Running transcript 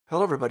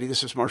Hello, everybody.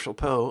 This is Marshall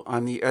Poe.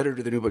 I'm the editor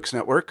of the New Books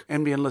Network.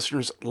 NBN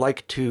listeners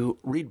like to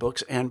read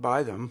books and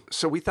buy them.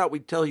 So we thought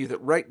we'd tell you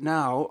that right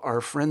now, our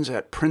friends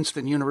at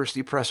Princeton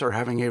University Press are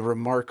having a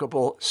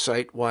remarkable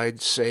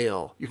site-wide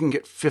sale. You can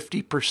get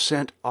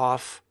 50%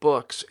 off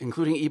books,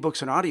 including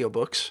ebooks and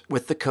audiobooks,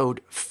 with the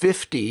code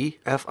 50,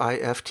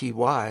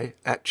 F-I-F-T-Y,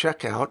 at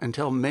checkout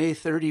until May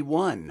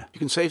 31. You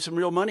can save some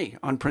real money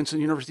on Princeton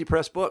University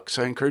Press books.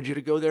 I encourage you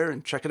to go there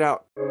and check it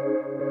out.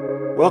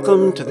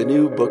 Welcome to the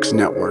New Books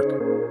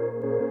Network.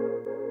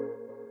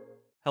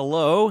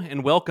 Hello,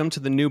 and welcome to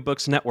the New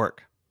Books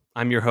Network.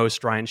 I'm your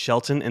host, Ryan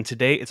Shelton, and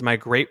today it's my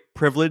great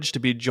privilege to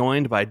be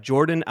joined by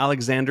Jordan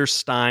Alexander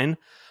Stein,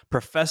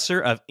 Professor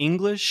of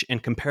English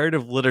and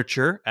Comparative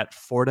Literature at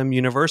Fordham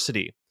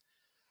University.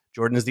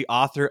 Jordan is the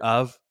author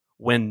of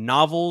When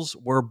Novels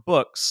Were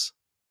Books,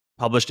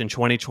 published in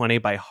 2020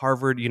 by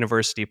Harvard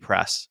University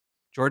Press.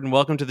 Jordan,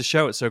 welcome to the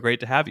show. It's so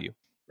great to have you.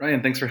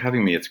 Ryan, thanks for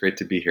having me. It's great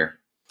to be here.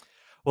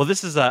 Well,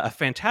 this is a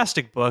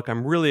fantastic book.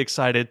 I'm really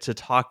excited to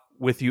talk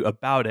with you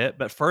about it.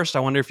 But first, I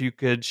wonder if you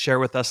could share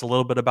with us a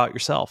little bit about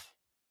yourself.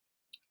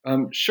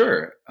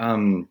 Sure.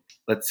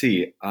 Let's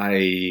see.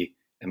 I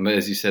am,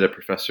 as you said, a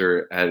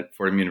professor at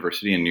Fordham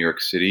University in New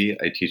York City.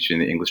 I teach in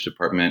the English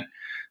department,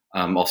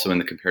 also in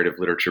the comparative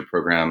literature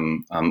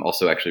program,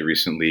 also actually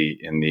recently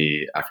in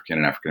the African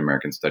and African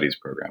American Studies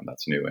program.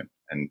 That's new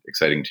and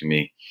exciting to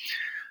me.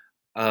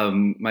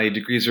 My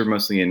degrees are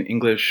mostly in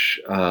English.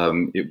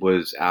 It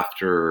was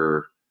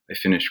after I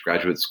finished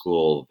graduate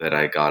school that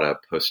I got a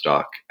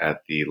postdoc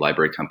at the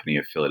Library Company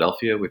of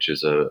Philadelphia, which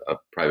is a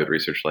private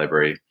research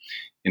library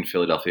in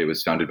Philadelphia. It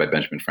was founded by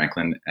Benjamin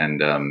Franklin.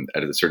 And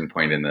at a certain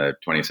point in the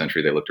 20th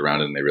century, they looked around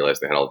and they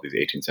realized they had all of these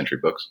 18th century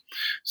books.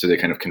 So they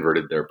kind of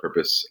converted their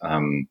purpose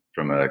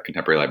from a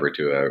contemporary library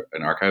to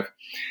an archive.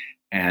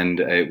 And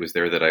it was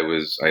there that I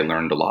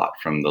learned a lot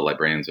from the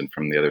librarians and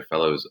from the other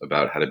fellows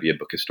about how to be a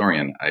book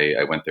historian.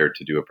 I went there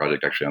to do a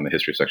project actually on the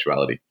history of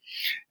sexuality,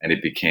 and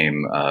it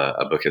became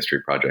a book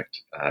history project.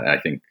 I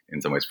think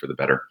in some ways for the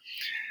better.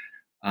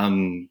 So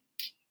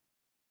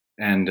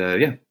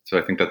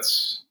I think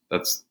that's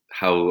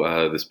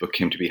how this book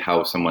came to be.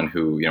 How someone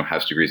who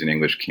has degrees in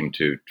English came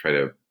to try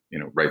to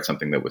write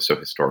something that was so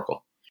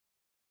historical.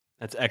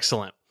 That's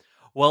excellent.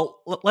 Well,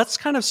 let's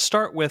kind of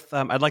start with,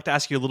 I'd like to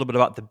ask you a little bit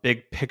about the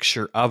big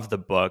picture of the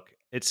book.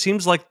 It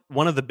seems like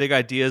one of the big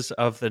ideas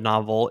of the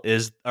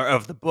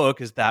book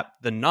is that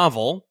the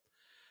novel,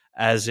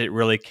 as it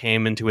really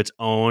came into its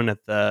own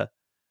at the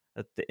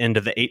end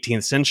of the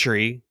 18th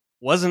century,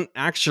 wasn't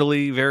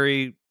actually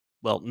very,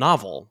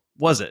 novel,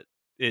 was it?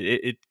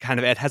 It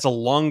has a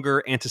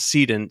longer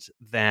antecedent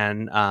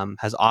than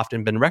has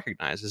often been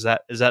recognized. Is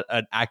that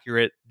an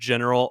accurate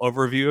general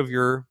overview of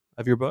your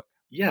book?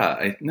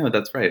 Yeah, no,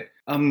 that's right.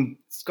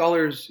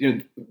 Scholars,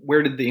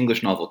 where did the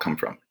English novel come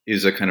from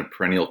is a kind of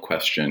perennial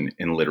question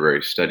in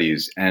literary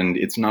studies. And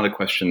it's not a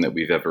question that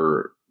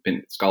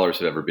scholars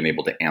have ever been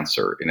able to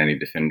answer in any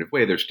definitive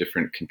way. There's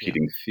different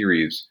competing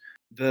theories.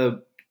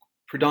 The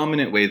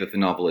predominant way that the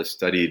novel is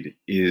studied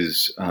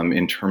is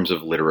in terms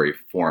of literary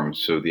form.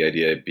 So the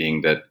idea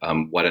being that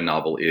what a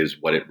novel is,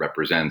 what it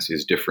represents,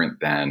 is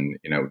different than,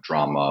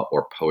 drama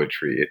or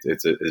poetry.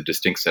 It's a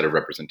distinct set of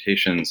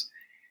representations.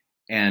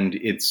 And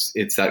it's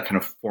that kind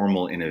of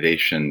formal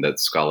innovation that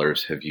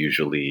scholars have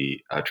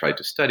usually tried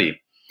to study.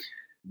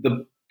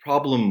 The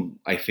problem,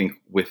 I think,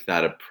 with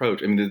that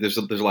approach, there's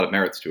a lot of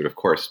merits to it, of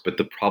course, but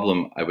the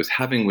problem I was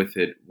having with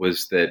it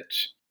was that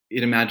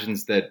it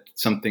imagines that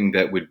something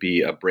that would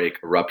be a break,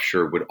 a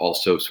rupture, would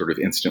also sort of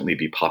instantly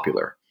be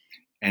popular.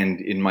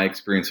 And in my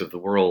experience of the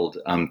world,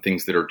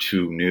 things that are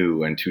too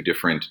new and too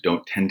different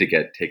don't tend to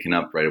get taken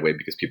up right away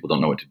because people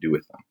don't know what to do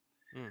with them.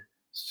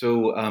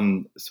 So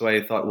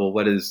I thought, well,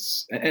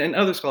 and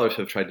other scholars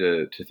have tried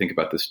to think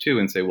about this too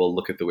and say, well,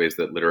 look at the ways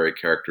that literary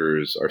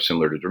characters are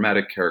similar to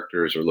dramatic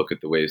characters, or look at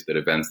the ways that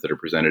events that are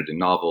presented in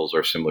novels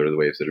are similar to the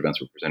ways that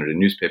events were presented in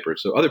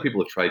newspapers. So other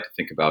people have tried to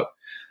think about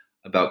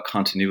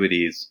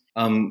continuities.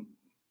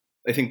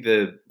 I think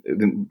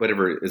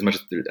as much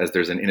as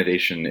there's an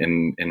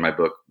innovation in my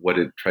book, what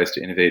it tries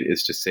to innovate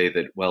is to say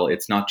that, well,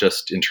 it's not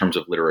just in terms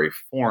of literary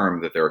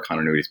form that there are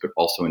continuities, but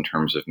also in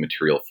terms of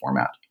material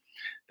format.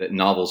 That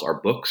novels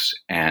are books,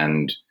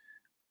 and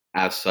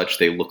as such,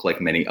 they look like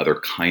many other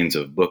kinds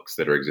of books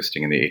that are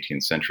existing in the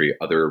 18th century.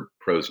 Other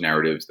prose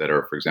narratives that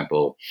are, for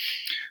example,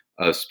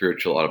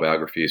 spiritual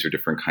autobiographies or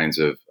different kinds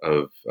of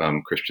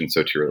Christian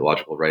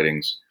soteriological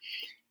writings.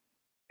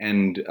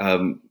 And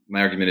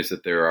my argument is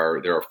that there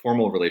are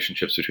formal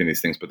relationships between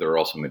these things, but there are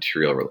also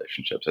material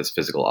relationships as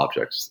physical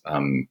objects.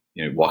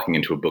 Walking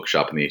into a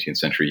bookshop in the 18th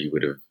century, you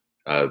would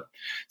have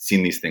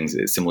seen these things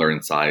similar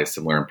in size,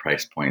 similar in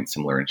price point,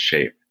 similar in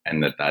shape.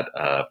 And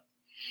that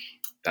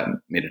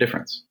made a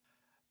difference.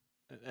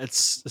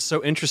 It's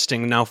so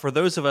interesting. Now, for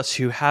those of us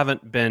who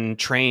haven't been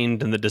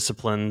trained in the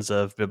disciplines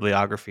of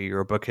bibliography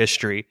or book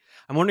history,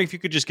 I'm wondering if you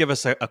could just give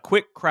us a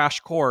quick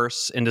crash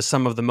course into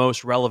some of the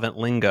most relevant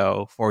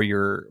lingo for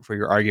your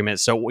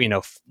argument. So,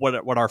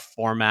 what are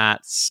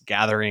formats,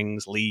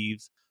 gatherings,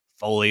 leaves,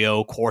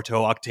 folio,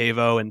 quarto,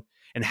 octavo, and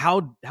And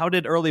how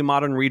did early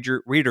modern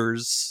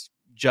readers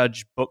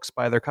judge books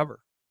by their cover?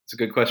 It's a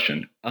good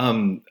question.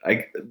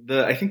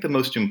 I think the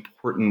most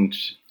important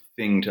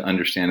thing to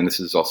understand, and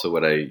this is also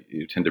what I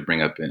tend to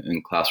bring up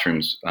in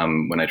classrooms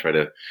when I try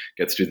to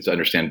get students to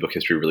understand book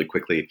history really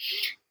quickly,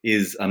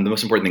 is the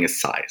most important thing is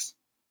size.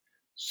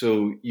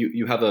 So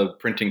you have a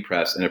printing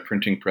press, and a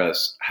printing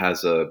press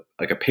has a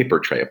paper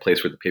tray, a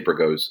place where the paper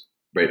goes,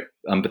 right?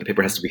 But the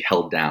paper has to be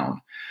held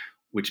down,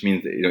 which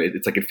means that,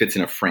 it's like it fits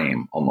in a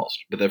frame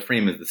almost. But the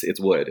frame it's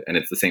wood and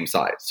it's the same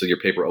size, so your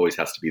paper always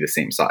has to be the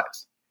same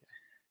size.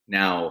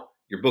 Now,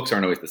 your books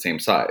aren't always the same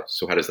size.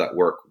 So how does that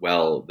work?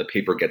 Well, the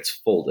paper gets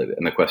folded.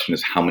 And the question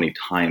is, how many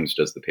times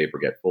does the paper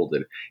get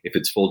folded? If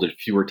it's folded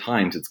fewer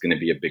times, it's going to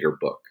be a bigger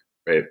book,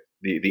 right?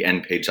 The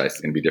end page size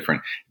is going to be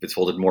different. If it's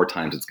folded more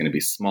times, it's going to be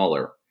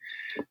smaller.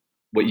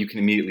 What you can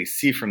immediately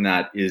see from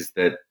that is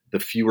that the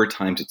fewer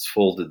times it's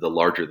folded, the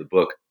larger the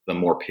book, the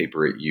more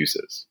paper it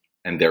uses.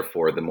 And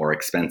therefore, the more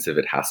expensive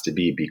it has to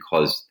be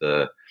because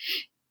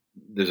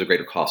there's a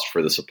greater cost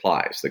for the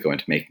supplies that go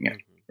into making it.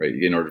 Right?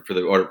 In order for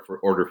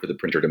the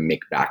printer to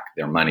make back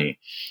their money,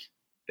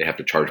 they have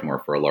to charge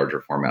more for a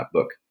larger format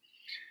book.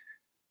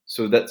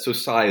 So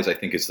size, I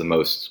think, is the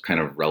most kind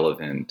of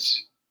relevant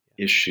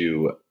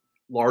issue.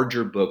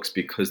 Larger books,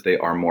 because they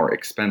are more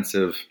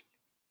expensive,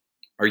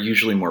 are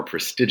usually more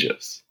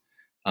prestigious.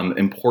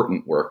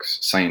 Important works,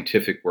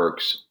 scientific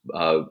works,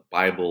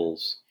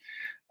 Bibles.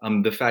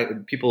 The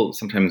fact people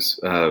sometimes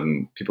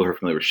people who are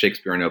familiar with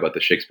Shakespeare know about the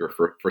Shakespeare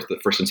the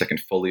first and second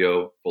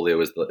folio. Folio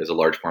is a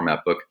large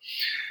format book.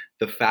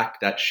 The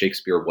fact that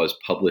Shakespeare was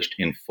published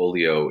in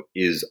folio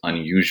is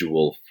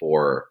unusual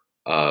for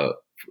a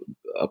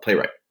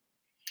playwright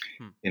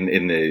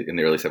in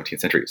the early 17th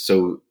century.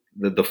 So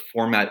the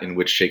format in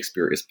which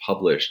Shakespeare is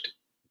published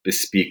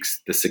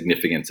bespeaks the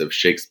significance of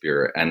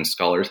Shakespeare, and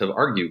scholars have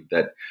argued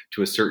that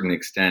to a certain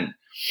extent,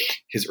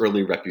 his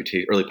early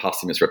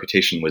posthumous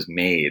reputation was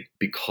made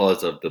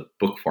because of the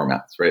book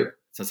formats, right?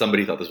 So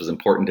somebody thought this was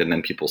important, and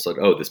then people said,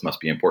 oh, this must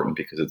be important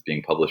because it's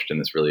being published in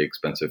this really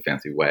expensive,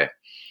 fancy way.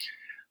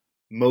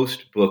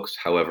 Most books,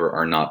 however,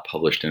 are not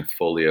published in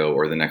folio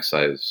or the next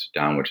size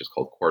down, which is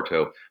called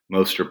quarto.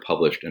 Most are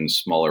published in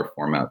smaller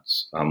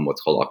formats,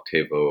 what's called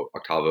octavo,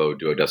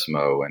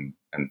 duodecimo, and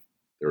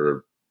there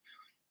are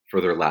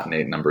further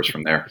Latinate numbers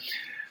from there.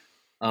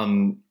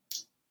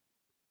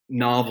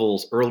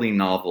 Early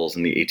novels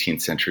in the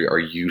 18th century are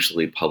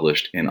usually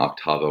published in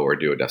octavo or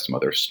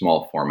duodecimo. They're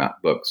small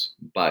format books,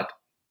 but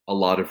a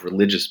lot of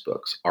religious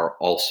books are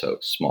also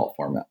small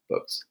format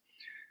books.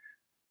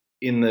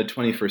 In the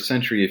 21st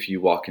century, if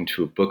you walk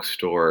into a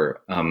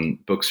bookstore,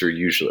 books are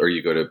usually, or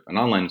you go to an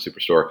online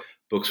superstore,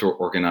 books are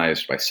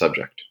organized by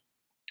subject,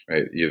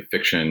 right? You have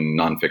fiction,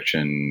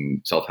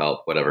 nonfiction,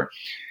 self-help, whatever.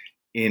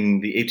 In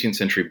the 18th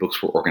century,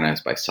 books were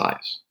organized by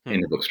size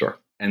in a bookstore.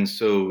 And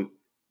so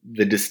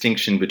the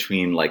distinction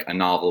between like a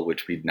novel,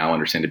 which we now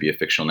understand to be a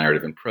fictional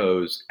narrative in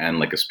prose, and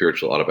like a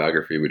spiritual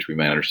autobiography, which we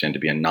might understand to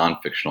be a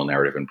non-fictional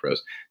narrative in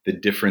prose, the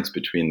difference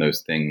between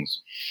those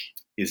things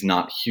is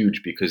not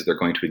huge because they're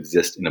going to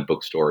exist in a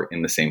bookstore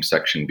in the same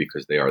section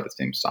because they are the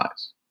same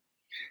size.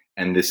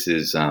 And I hope I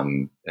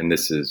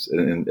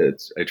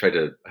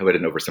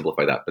didn't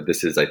oversimplify that, but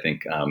this is, I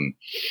think, kind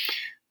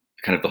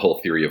of the whole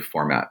theory of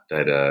format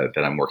that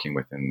I'm working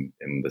with in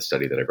the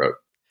study that I wrote.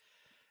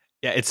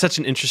 Yeah, it's such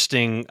an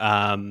interesting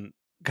kind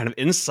of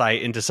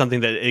insight into something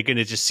that, again,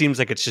 it just seems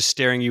like it's just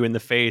staring you in the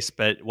face,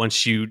 but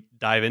once you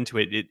dive into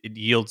it, it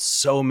yields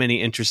so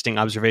many interesting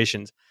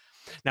observations.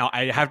 Now,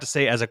 I have to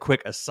say, as a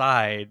quick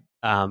aside,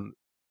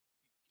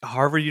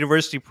 Harvard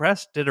University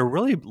Press did a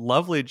really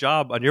lovely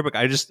job on your book.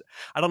 I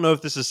don't know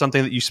if this is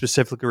something that you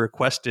specifically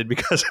requested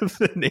because of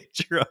the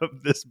nature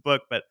of this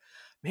book, but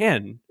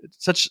man,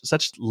 such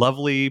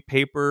lovely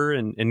paper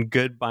and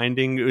good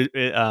binding.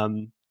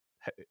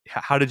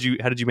 How did you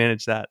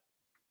manage that?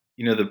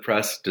 The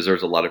press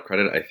deserves a lot of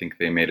credit. I think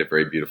they made a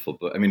very beautiful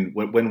book. I mean,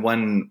 when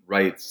one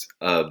writes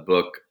a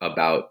book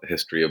about the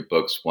history of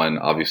books, one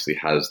obviously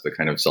has the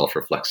kind of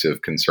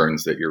self-reflexive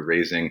concerns that you're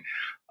raising.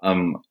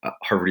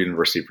 Harvard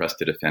University Press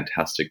did a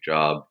fantastic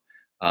job.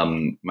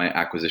 My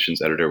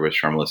acquisitions editor was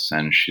Sharmila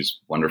Sen. She's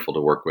wonderful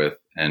to work with.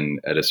 And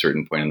at a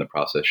certain point in the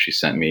process, she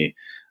sent me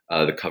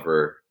the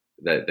cover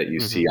that you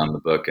see on the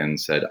book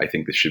and said, I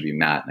think this should be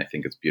matte and I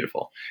think it's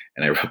beautiful.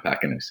 And I wrote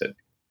back and I said,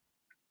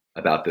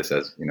 about this,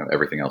 as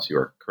everything else, you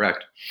are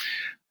correct.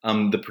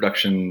 The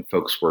production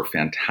folks were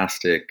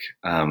fantastic.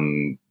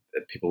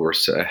 People were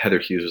Heather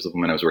Hughes was the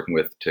woman I was working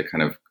with to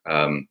kind of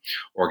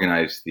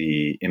organize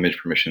the image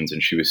permissions,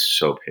 and she was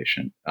so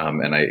patient.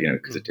 And I,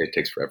 because it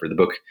takes forever. The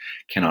book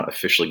cannot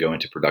officially go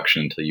into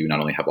production until you not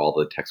only have all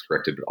the text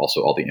corrected, but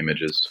also all the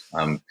images.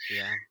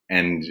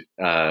 And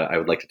I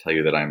would like to tell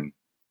you that I'm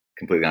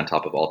completely on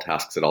top of all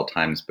tasks at all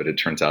times, but it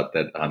turns out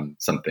that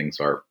some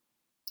things are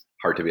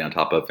hard to be on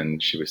top of,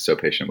 and she was so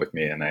patient with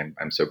me, and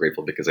I'm so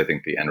grateful because I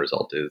think the end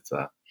result is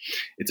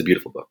it's a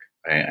beautiful book.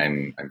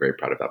 I'm very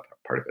proud of that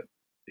part of it,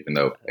 even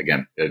though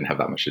again it didn't have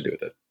that much to do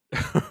with it.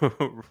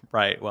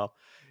 Right. Well,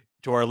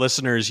 to our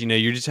listeners, you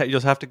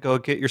you'll have to go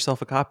get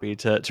yourself a copy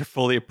to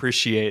fully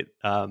appreciate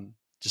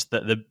just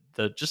the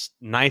just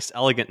nice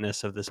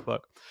elegantness of this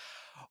book.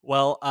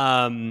 Well,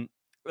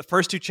 the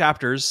first two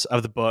chapters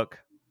of the book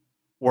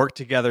work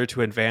together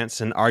to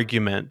advance an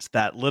argument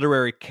that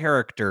literary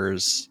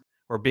characters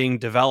were being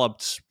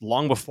developed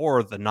long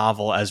before the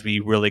novel as we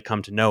really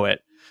come to know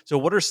it. So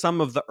what are some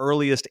of the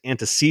earliest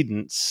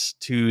antecedents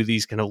to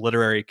these kind of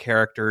literary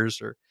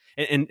characters, or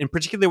and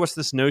particularly what's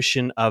this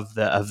notion of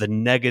the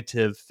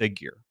negative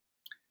figure?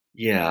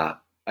 Yeah,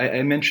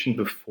 I mentioned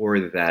before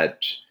that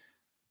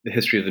the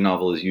history of the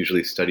novel is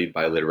usually studied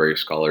by literary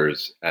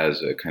scholars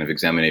as a kind of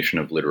examination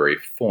of literary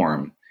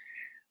form.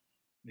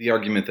 The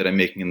argument that I'm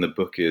making in the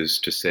book is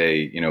to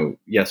say,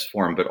 yes,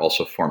 form, but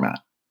also format,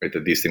 right?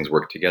 That these things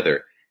work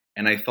together.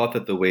 And I thought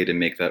that the way to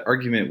make that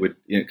argument would,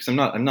 because I'm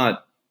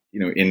not,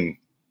 in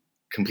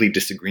complete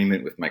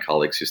disagreement with my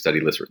colleagues who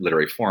study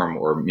literary form,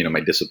 or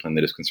my discipline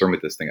that is concerned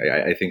with this thing.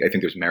 I think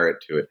there's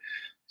merit to it.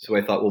 So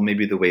I thought, well,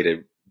 maybe the way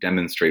to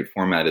demonstrate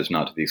format is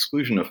not to the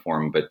exclusion of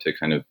form, but to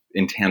kind of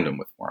in tandem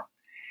with form.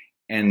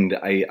 And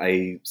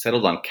I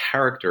settled on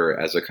character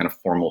as a kind of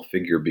formal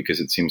figure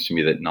because it seems to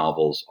me that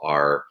novels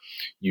are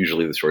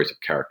usually the stories of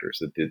characters,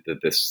 that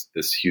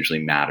this hugely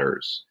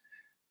matters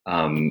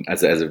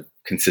as a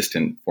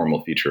consistent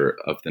formal feature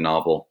of the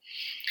novel.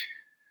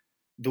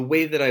 The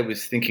way that I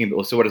was thinking,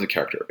 so what is a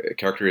character? A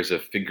character is a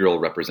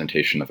figural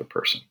representation of a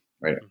person,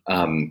 right?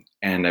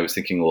 And I was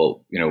thinking,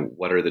 well,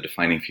 what are the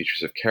defining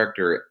features of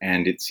character?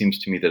 And it seems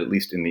to me that at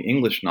least in the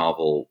English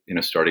novel,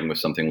 starting with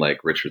something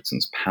like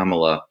Richardson's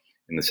Pamela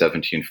in the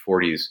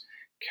 1740s,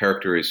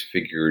 character is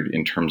figured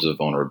in terms of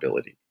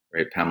vulnerability,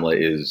 right? Pamela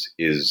is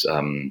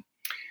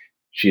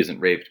she isn't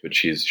raped, but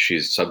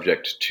she's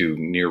subject to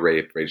near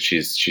rape, right?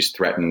 She's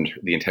threatened.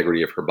 The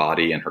integrity of her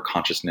body and her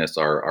consciousness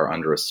are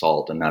under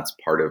assault, and that's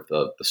part of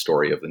the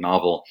story of the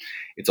novel.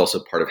 It's also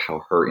part of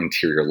how her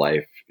interior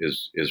life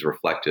is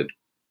reflected.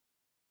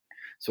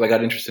 So I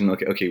got interested in,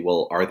 okay,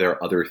 well, are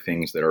there other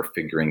things that are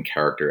figuring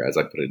character, as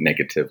I put it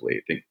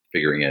negatively,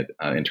 figuring it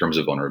in terms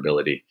of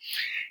vulnerability?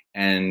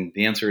 And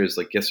the answer is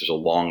yes, there's a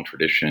long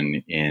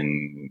tradition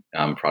in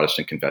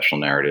Protestant confessional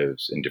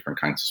narratives and different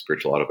kinds of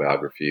spiritual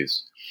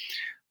autobiographies.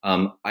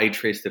 I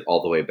traced it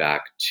all the way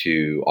back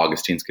to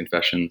Augustine's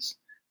Confessions,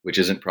 which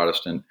isn't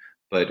Protestant,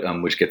 but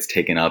which gets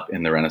taken up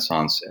in the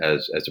Renaissance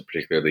as a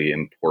particularly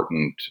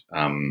important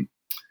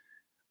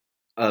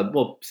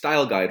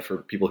style guide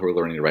for people who are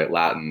learning to write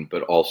Latin,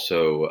 but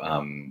also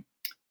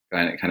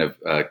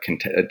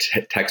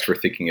text for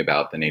thinking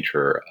about the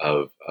nature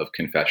of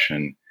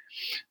confession.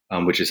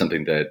 Which is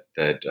something that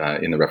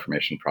in the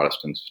Reformation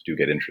Protestants do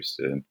get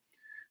interested in.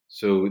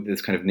 So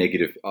this kind of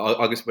negative,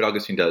 what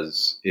Augustine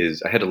does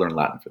is, I had to learn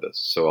Latin for this,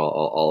 so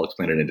I'll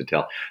explain it in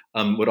detail.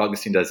 What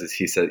Augustine does is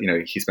he said,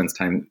 he spends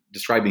time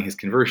describing his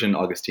conversion.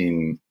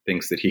 Augustine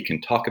thinks that he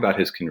can talk about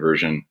his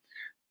conversion,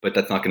 but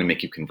that's not going to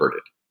make you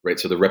converted, right?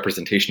 So the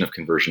representation of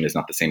conversion is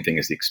not the same thing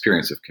as the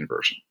experience of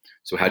conversion.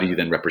 So how do you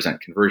then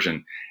represent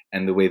conversion?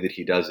 And the way that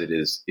he does it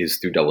is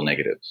through double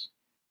negatives.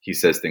 He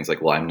says things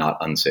like, well, I'm not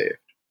unsaved.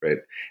 Right,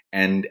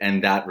 and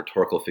that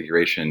rhetorical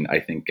figuration,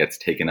 I think, gets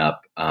taken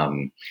up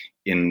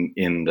in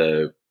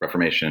the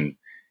Reformation,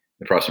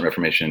 the Protestant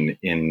Reformation,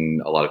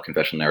 in a lot of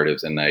confessional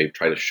narratives, and I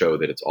try to show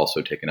that it's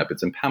also taken up.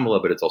 It's in Pamela,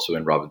 but it's also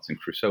in Robinson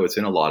Crusoe. It's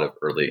in a lot of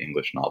early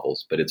English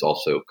novels, but it's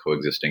also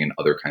coexisting in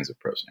other kinds of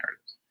prose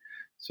narratives.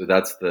 So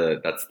that's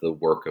the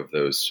work of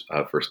those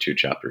first two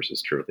chapters,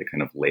 is to really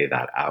kind of lay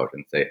that out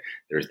and say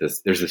there's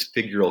this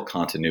figural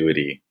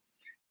continuity,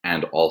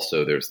 and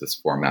also there's this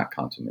format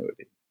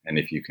continuity. And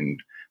if you can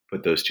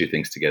put those two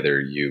things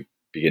together, you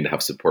begin to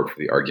have support for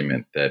the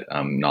argument that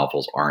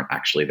novels aren't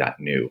actually that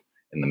new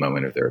in the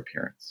moment of their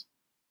appearance.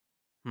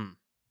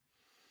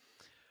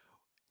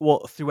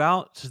 Well,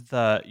 throughout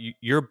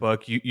your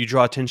book, you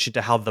draw attention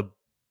to how the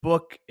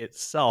book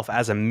itself,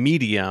 as a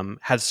medium,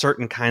 had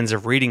certain kinds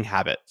of reading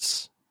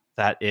habits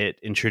that it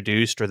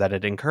introduced or that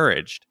it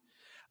encouraged.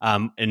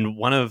 And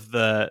one of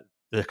the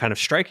kind of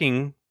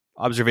striking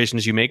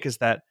observations you make is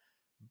that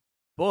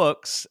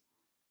books,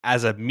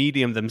 as a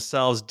medium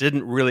themselves,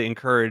 didn't really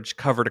encourage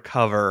cover to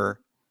cover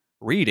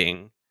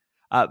reading.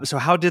 So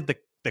how did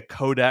the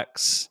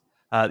codex,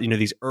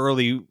 these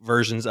early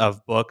versions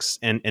of books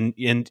and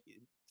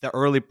the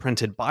early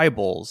printed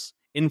Bibles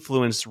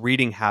influence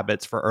reading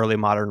habits for early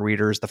modern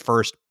readers, the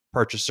first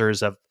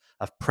purchasers of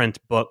print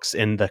books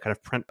in the kind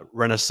of print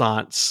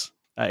Renaissance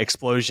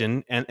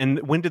explosion? And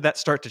when did that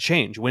start to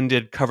change? When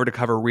did cover to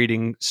cover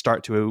reading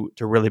start to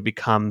really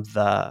become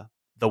the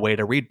way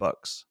to read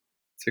books?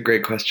 It's a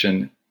great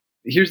question.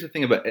 Here's the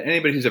thing about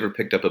anybody who's ever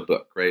picked up a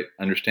book, right,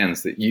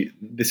 understands that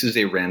this is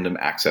a random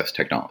access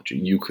technology.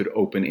 You could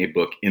open a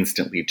book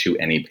instantly to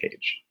any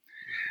page.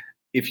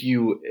 If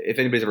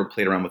anybody's ever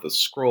played around with a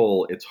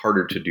scroll, it's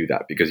harder to do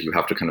that because you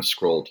have to kind of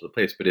scroll to the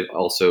place. But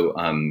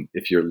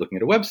if you're looking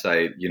at a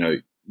website,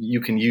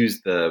 you can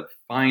use the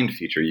find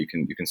feature. You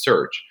can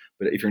search.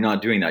 But if you're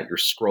not doing that, you're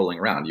scrolling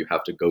around. You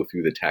have to go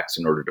through the text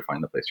in order to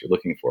find the place you're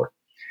looking for.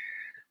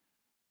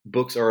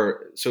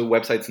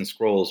 websites and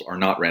scrolls are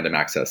not random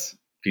access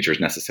features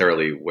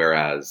necessarily,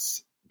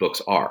 whereas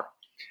books are.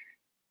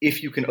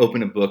 If you can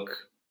open a book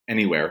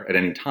anywhere at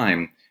any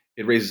time,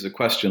 it raises a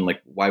question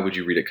like, why would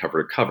you read it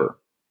cover to cover?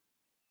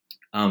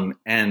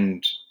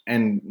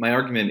 And my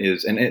argument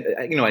is, and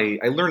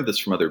I learned this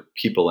from other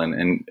people,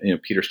 and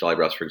Peter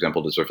Stallybraus, for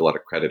example, deserves a lot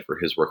of credit for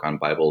his work on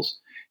Bibles.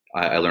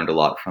 I learned a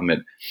lot from it.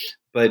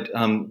 But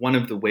one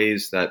of the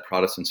ways that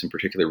Protestants in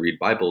particular read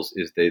Bibles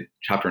is they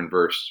chapter and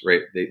verse,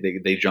 right?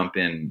 They jump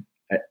in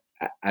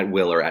at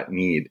will or at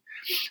need.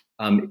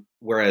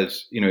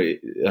 Whereas,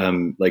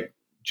 like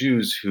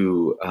Jews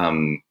who,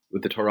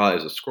 with the Torah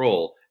is a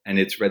scroll and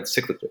it's read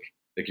cyclically,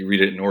 like you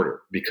read it in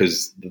order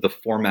because the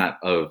format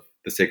of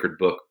the sacred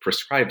book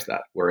prescribes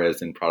that.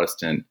 Whereas in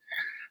Protestant,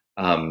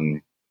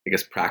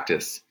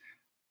 practice,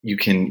 you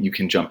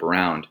can jump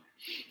around.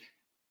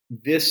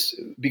 This,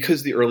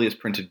 because the earliest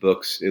printed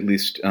books, at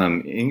least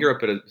in Europe,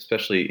 but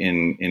especially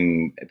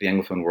in the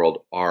Anglophone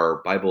world,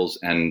 are Bibles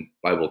and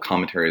Bible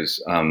commentaries,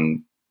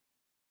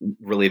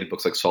 related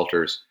books like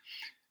Psalters,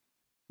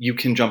 you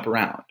can jump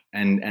around.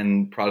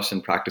 And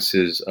Protestant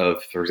practices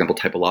of, for example,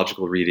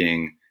 typological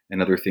reading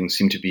and other things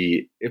seem to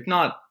be, if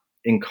not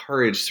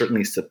encouraged,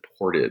 certainly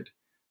supported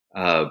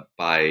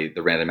by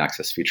the random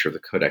access feature of the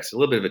Codex. It's a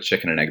little bit of a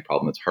chicken and egg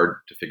problem. It's hard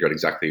to figure out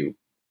exactly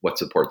what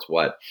supports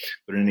what,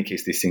 but in any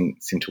case, these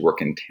seem to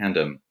work in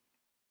tandem.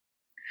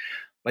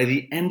 By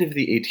the end of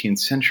the 18th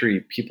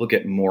century, people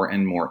get more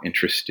and more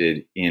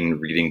interested in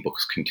reading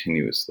books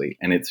continuously,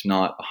 and it's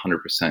not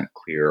 100%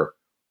 clear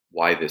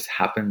why this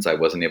happens. I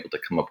wasn't able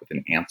to come up with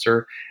an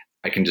answer.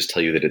 I can just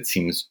tell you that it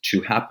seems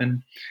to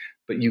happen,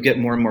 but you get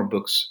more and more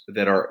books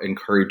that are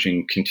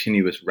encouraging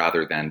continuous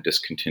rather than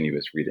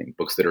discontinuous reading,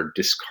 books that are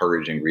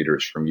discouraging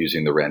readers from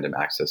using the random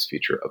access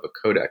feature of a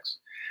codex.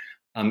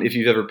 If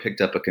you've ever picked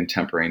up a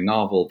contemporary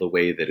novel, the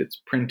way that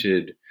it's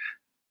printed,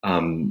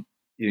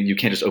 you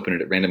can't just open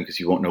it at random because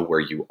you won't know where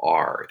you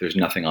are. There's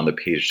nothing on the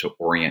page to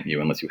orient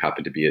you unless you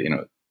happen to be,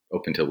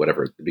 open to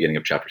whatever, the beginning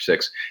of chapter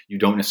 6. You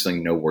don't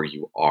necessarily know where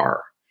you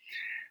are.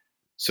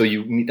 So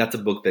that's a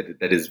book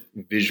that is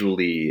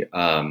visually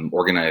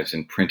organized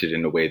and printed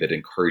in a way that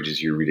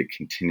encourages you to read it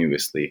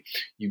continuously.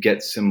 You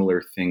get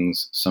similar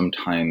things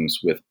sometimes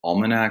with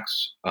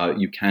almanacs.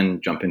 You can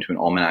jump into an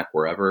almanac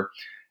wherever.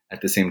 At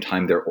the same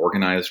time, they're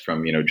organized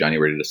from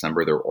January to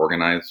December. They're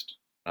organized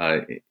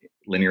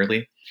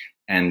linearly,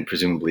 and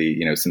presumably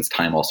since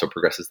time also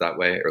progresses that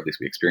way, or at least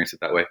we experience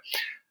it that way.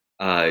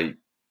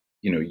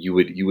 You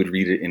would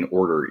read it in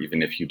order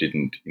even if you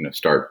didn't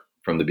start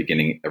from the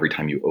beginning every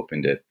time you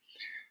opened it.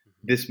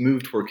 This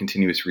move toward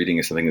continuous reading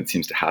is something that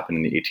seems to happen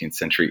in the 18th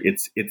century.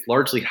 It's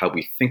largely how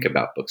we think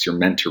about books. You're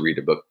meant to read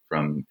a book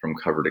from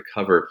cover to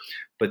cover,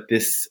 but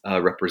this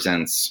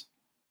represents,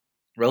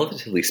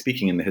 relatively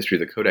speaking, in the history of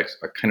the Codex,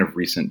 a kind of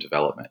recent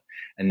development.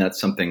 And that's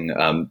something,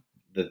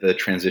 the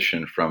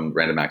transition from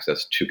random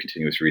access to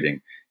continuous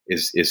reading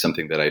is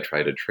something that I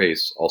try to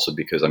trace, also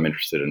because I'm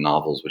interested in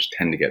novels which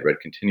tend to get read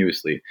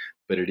continuously,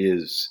 but it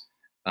is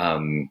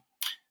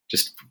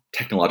just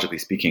technologically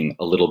speaking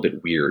a little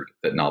bit weird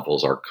that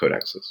novels are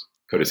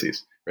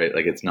codices, right?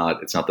 Like it's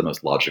not the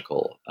most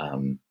logical.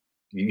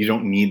 You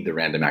don't need the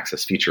random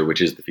access feature,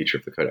 which is the feature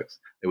of the Codex.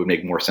 It would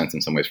make more sense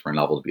in some ways for a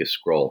novel to be a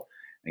scroll,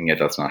 and yet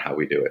that's not how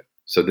we do it.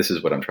 So this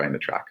is what I'm trying to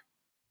track.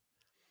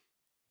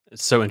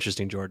 It's so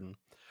interesting, Jordan.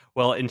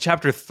 Well, in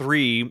chapter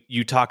 3,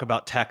 you talk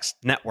about text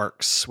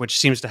networks, which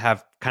seems to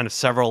have kind of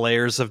several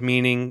layers of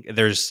meaning.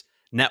 There's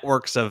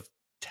networks of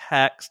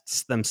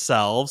texts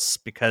themselves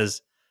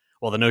because,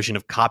 well, the notion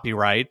of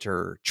copyright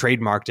or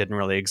trademark didn't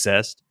really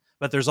exist.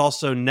 But there's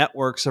also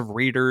networks of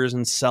readers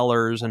and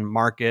sellers and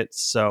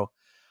markets. So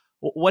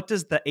what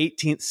does the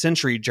 18th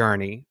century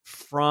journey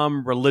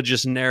from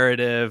religious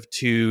narrative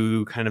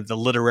to kind of the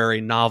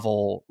literary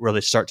novel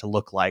really start to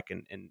look like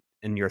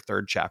in your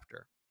third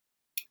chapter?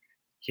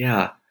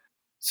 Yeah.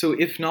 So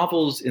if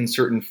novels in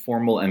certain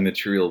formal and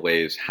material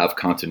ways have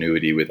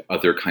continuity with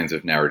other kinds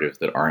of narratives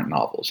that aren't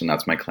novels, and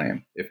that's my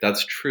claim, if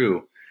that's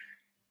true,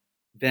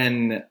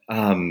 then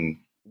how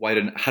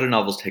do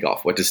novels take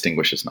off? What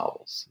distinguishes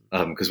novels?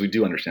 Because we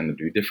do understand them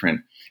to be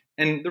different.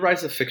 And the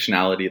rise of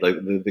fictionality, like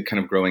the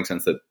kind of growing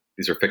sense that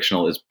these are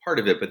fictional, is part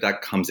of it, but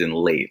that comes in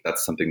late.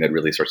 That's something that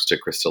really starts to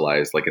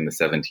crystallize like in the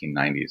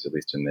 1790s, at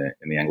least in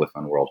the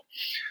Anglophone world.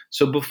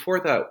 So before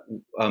that,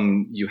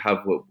 you have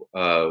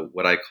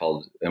what I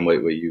called, and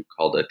what you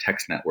called, a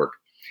text network.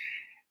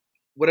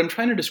 What I'm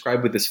trying to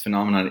describe with this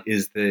phenomenon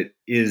is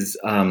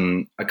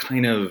a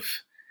kind of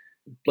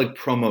like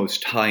promos,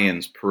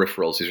 tie-ins,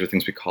 peripherals. These are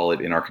things we call it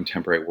in our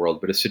contemporary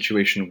world, but a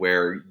situation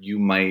where you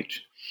might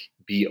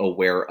be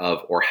aware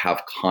of or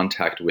have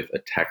contact with a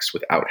text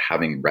without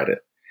having read it.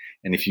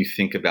 And if you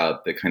think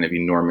about the kind of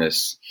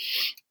enormous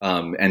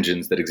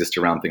engines that exist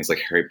around things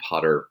like Harry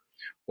Potter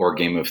or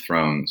Game of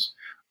Thrones,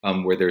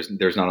 where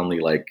there's not only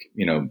like,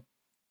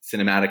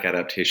 cinematic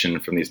adaptation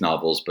from these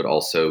novels, but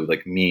also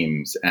like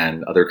memes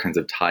and other kinds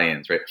of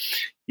tie-ins, right?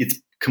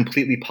 It's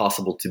completely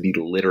possible to be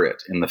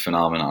literate in the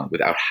phenomenon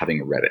without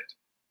having read it.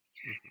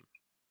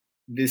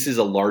 this is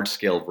a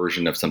large-scale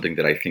version of something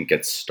that I think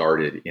gets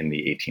started in the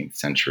 18th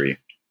century.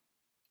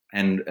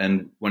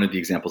 And one of the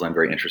examples I'm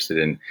very interested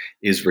in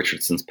is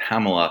Richardson's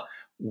Pamela,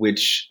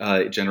 which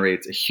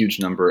generates a huge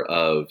number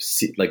of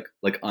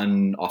like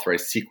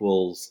unauthorized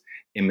sequels,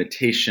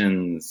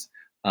 imitations,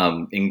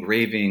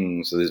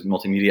 engravings. So there's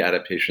multimedia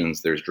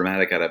adaptations, there's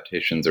dramatic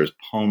adaptations, there's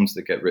poems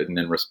that get written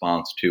in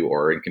response to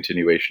or in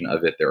continuation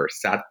of it. There are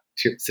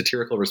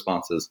satirical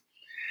responses.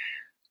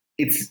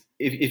 It's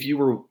if you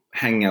were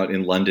hanging out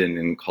in London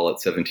and call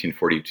it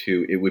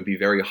 1742, it would be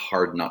very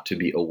hard not to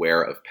be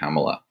aware of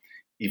Pamela,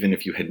 even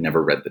if you had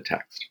never read the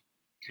text.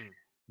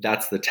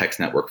 That's the text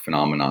network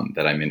phenomenon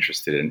that I'm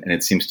interested in. And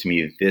it seems to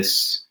me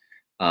this,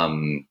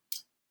 and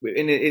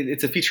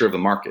it's a feature of a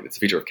market. It's a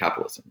feature of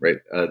capitalism, right?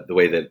 The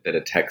way that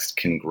a text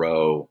can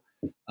grow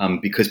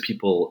because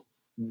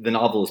the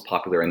novel is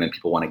popular and then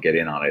people want to get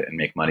in on it and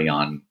make money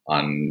on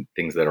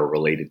things that are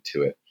related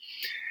to it.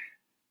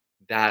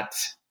 That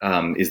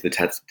is the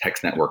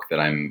text network that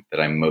I'm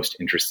most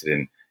interested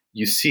in.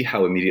 You see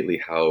how immediately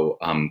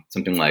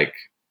something like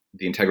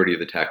the integrity of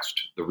the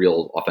text, the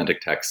real authentic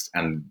text,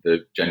 and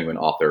the genuine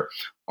author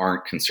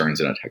aren't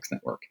concerns in a text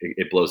network.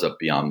 It blows up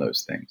beyond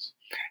those things.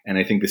 And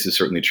I think this is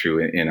certainly true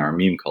in our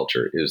meme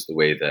culture, is the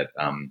way that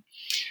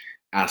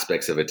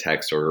aspects of a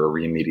text or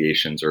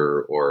remediations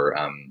or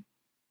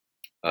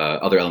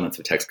other elements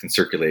of text can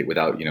circulate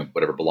without,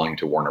 whatever belonging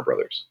to Warner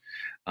Brothers.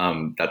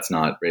 That's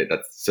not right.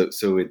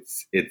 So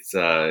it's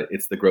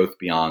the growth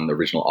beyond the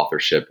original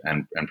authorship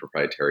and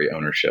proprietary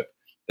ownership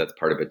that's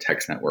part of a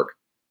text network.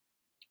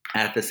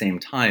 At the same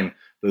time,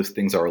 those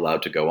things are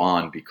allowed to go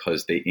on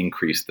because they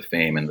increase the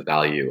fame and the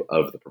value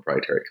of the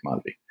proprietary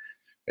commodity.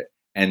 Right?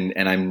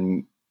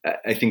 And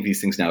I think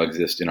these things now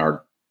exist in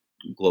our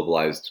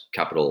globalized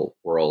capital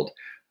world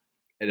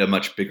at a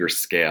much bigger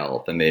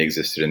scale than they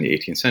existed in the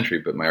 18th century.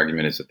 But my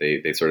argument is that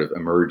they sort of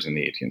emerged in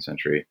the 18th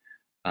century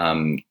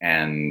and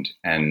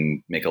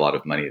make a lot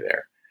of money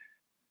there.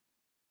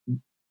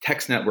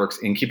 Text networks,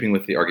 in keeping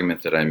with the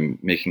argument that I'm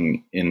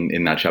making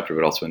in that chapter,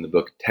 but also in the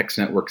book, text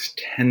networks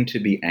tend to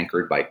be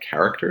anchored by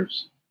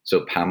characters.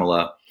 So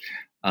Pamela,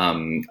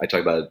 I talk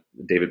about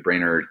David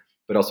Brainerd,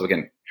 but also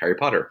again Harry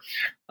Potter.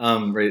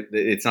 Right?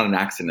 It's not an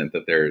accident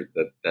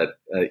that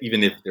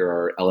even if there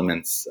are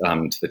elements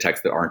to the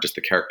text that aren't just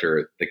the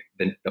character,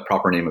 the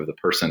proper name of the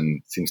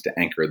person seems to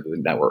anchor the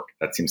network.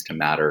 That seems to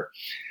matter.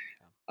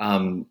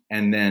 And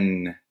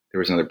then there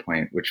was another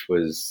point, which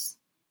was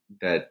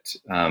that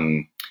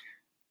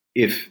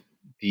if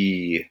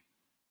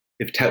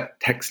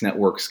text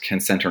networks can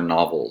center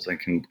novels and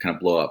can kind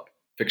of blow up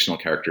fictional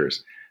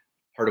characters,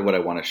 part of what I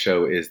want to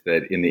show is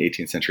that in the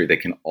 18th century, they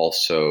can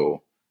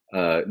also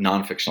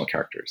non-fictional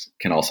characters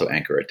can also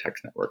anchor a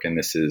text network. And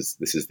this is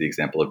the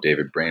example of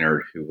David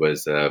Brainerd, who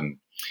was a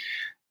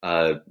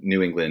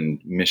New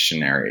England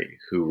missionary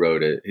who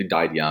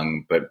died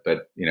young, but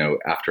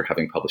after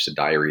having published a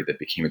diary that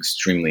became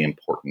extremely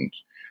important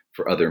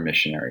for other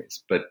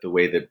missionaries. But the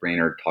way that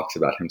Brainerd talks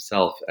about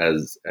himself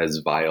as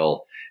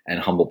vile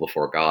and humble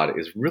before God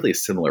is really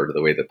similar to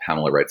the way that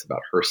Pamela writes about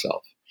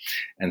herself.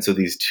 And so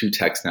these two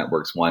text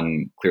networks,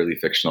 one clearly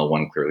fictional,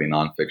 one clearly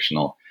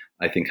non-fictional,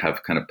 I think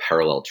have kind of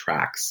parallel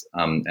tracks.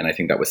 And I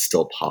think that was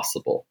still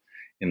possible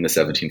in the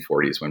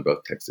 1740s when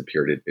both texts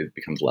appeared. It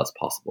becomes less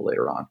possible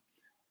later on.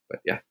 But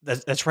yeah.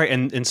 That's right.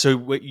 And so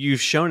what you've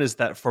shown is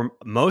that for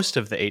most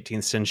of the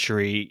 18th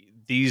century,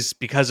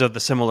 because of the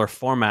similar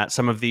format,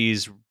 some of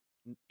these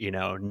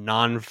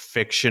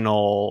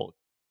non-fictional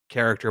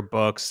character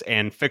books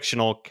and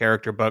fictional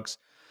character books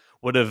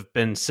would have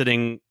been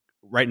sitting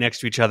right next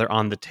to each other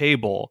on the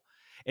table.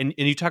 And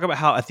you talk about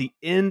how at the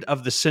end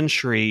of the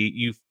century,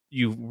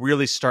 you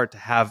really start to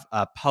have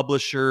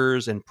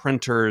publishers and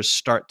printers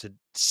start to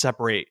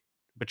separate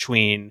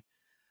between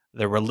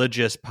the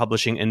religious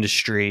publishing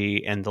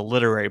industry and the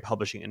literary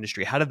publishing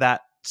industry. How did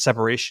that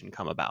separation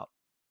come about?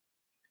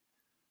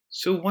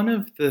 So one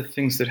of the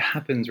things that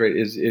happens, right,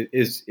 is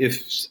if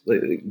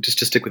just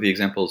to stick with the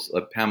examples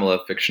of Pamela,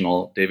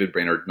 fictional, David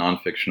Brainerd,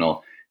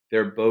 non-fictional,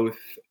 they're both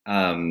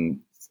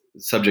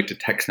subject to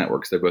text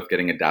networks. They're both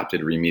getting adapted,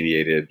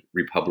 remediated,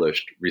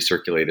 republished,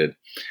 recirculated.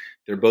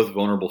 They're both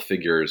vulnerable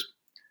figures.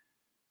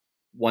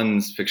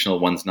 One's fictional,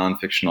 one's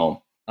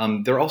non-fictional.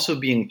 They're also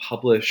being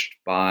published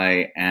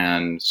by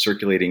and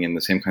circulating in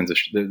the same kinds of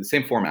the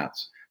same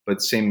formats. But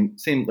same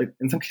like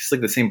in some cases, like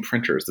the same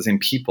printers, the same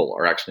people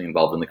are actually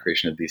involved in the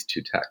creation of these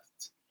two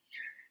texts.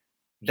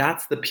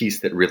 That's the piece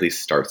that really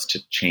starts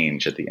to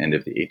change at the end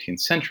of the 18th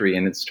century,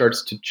 and it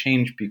starts to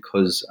change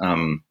because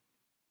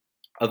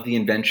of the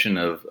invention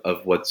of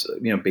what's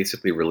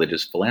basically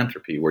religious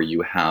philanthropy, where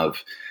you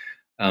have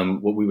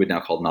what we would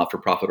now call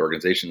not-for-profit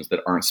organizations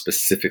that aren't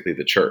specifically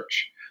the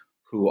church,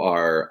 who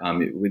are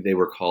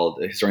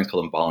historians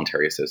call them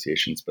voluntary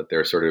associations, but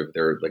they're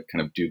like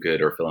kind of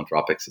do-good or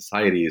philanthropic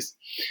societies.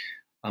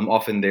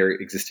 Often they're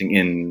existing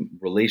in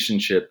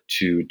relationship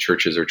to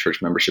churches or church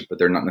membership, but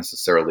they're not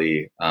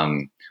necessarily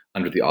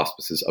under the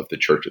auspices of the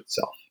church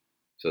itself.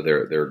 So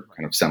they're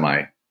kind of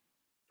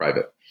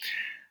semi-private.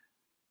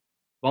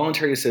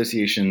 Voluntary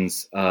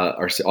associations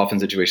are often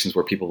situations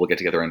where people will get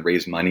together and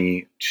raise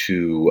money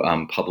to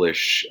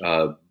publish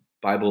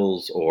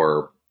Bibles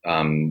or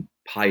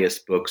pious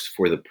books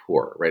for the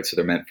poor, right? So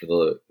they're meant for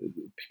the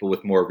people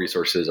with more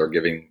resources are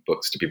giving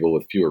books to people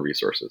with fewer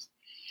resources.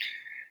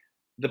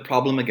 The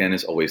problem, again,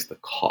 is always the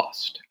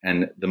cost.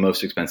 And the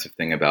most expensive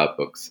thing about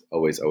books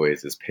always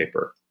is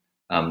paper.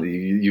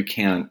 You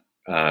can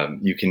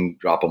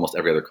drop almost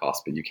every other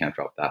cost, but you can't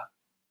drop that.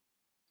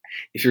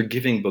 If you're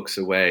giving books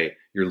away,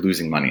 you're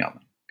losing money on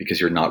them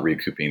because you're not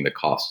recouping the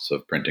costs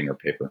of printing or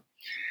paper.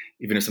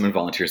 Even if someone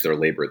volunteers their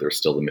labor, there's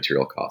still the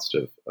material cost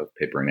of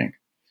paper and ink.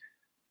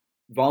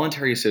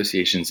 Voluntary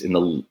associations in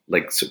the,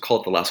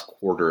 call it the last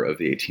quarter of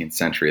the 18th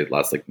century, the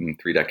last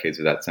 3 decades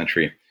of that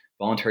century,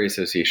 voluntary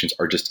associations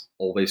are just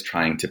always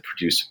trying to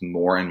produce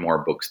more and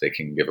more books they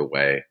can give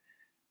away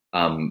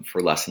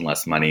for less and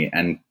less money.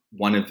 And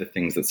one of the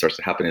things that starts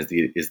to happen is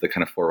the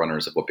kind of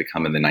forerunners of what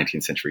become in the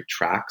 19th century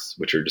tracts,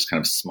 which are just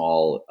kind of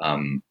small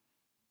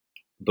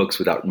books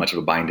without much of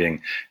a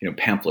binding,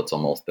 pamphlets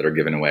almost that are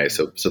given away.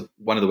 So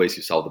one of the ways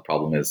you solve the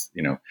problem is,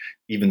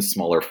 even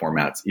smaller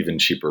formats, even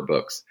cheaper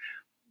books.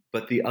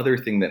 But the other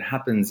thing that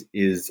happens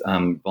is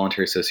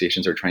voluntary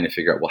associations are trying to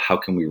figure out, well, how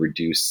can we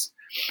reduce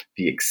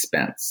the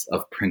expense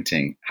of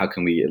printing? How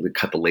can we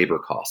cut the labor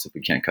costs if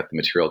we can't cut the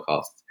material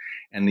costs?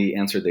 And the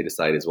answer they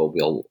decide is, well,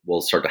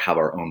 we'll start to have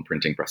our own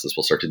printing presses.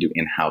 We'll start to do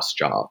in-house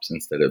jobs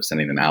instead of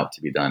sending them out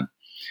to be done.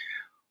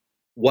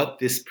 What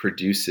this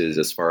produces,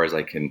 as far as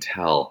I can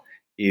tell,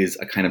 is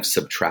a kind of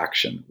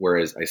subtraction.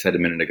 Whereas I said a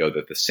minute ago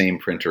that the same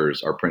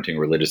printers are printing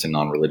religious and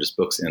non-religious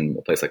books in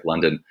a place like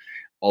London,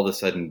 all of a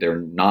sudden they're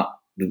not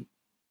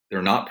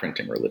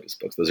printing religious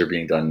books. Those are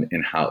being done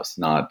in-house,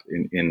 not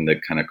in the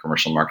kind of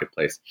commercial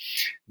marketplace.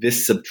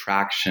 This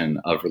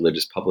subtraction of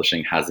religious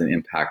publishing has an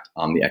impact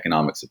on the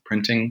economics of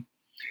printing.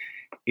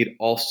 It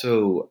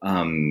also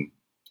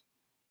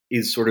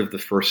is sort of the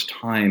first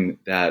time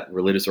that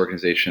religious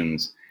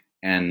organizations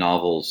and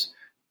novels,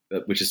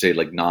 which is say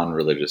like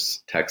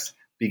non-religious texts,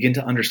 begin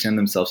to understand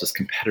themselves as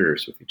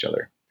competitors with each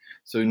other.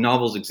 So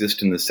novels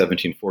exist in the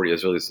 1740s,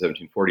 as early as the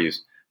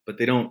 1740s, but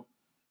they don't.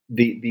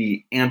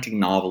 The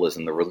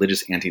anti-novelism, the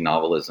religious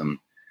anti-novelism,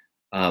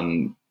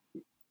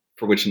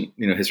 for which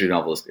history of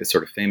novel is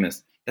sort of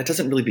famous, that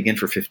doesn't really begin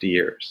for 50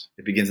 years.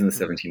 It begins in the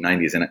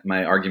 1790s, and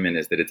my argument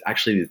is that it's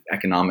actually the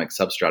economic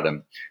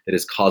substratum that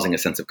is causing a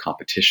sense of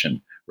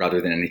competition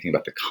rather than anything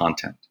about the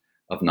content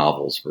of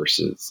novels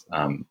versus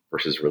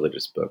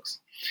religious books.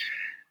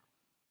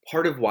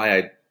 Part of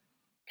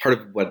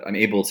what I'm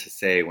able to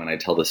say when I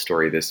tell the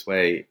story this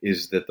way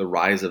is that the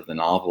rise of the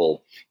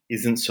novel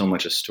isn't so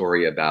much a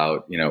story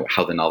about,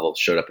 how the novel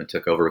showed up and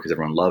took over because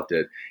everyone loved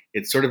it.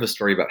 It's sort of a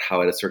story about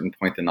how at a certain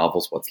point the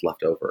novel's what's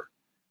left over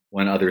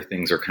when other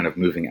things are kind of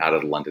moving out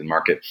of the London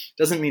market.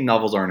 Doesn't mean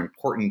novels aren't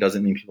important,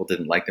 doesn't mean people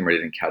didn't like them or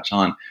didn't catch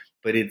on,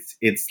 but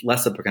it's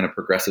less of a kind of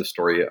progressive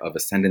story of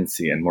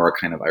ascendancy and more a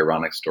kind of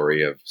ironic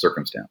story of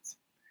circumstance.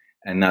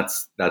 And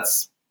that's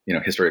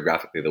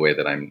historiographically the way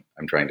that I'm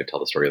trying to tell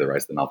the story of the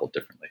rise of the novel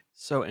differently.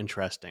 So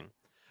interesting.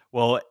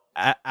 Well,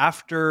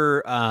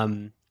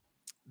 after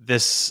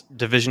this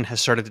division has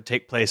started to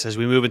take place, as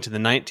we move into the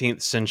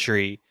 19th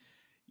century,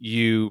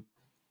 you,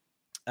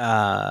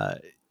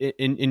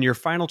 in your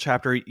final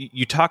chapter,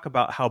 you talk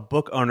about how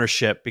book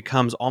ownership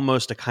becomes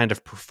almost a kind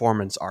of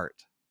performance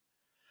art,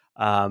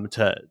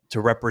 to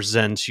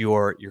represent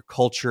your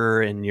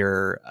culture and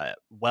your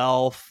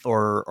wealth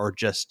or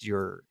just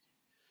your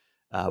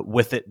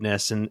with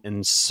itness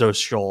and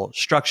social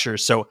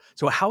structures. So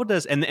how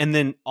does, and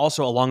then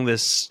also along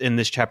this, in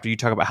this chapter, you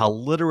talk about how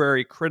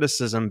literary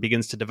criticism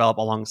begins to develop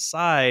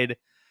alongside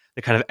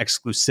the kind of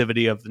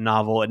exclusivity of the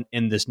novel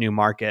in this new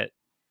market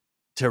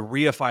to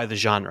reify the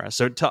genre.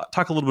 So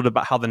talk a little bit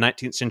about how the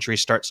 19th century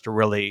starts to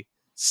really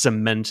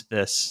cement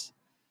this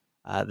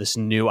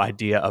new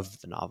idea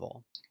of the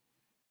novel.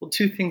 Well,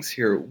 two things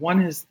here.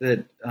 One is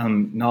that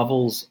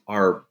novels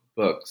are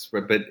books,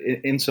 right? But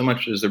in so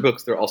much as they're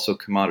books, they're also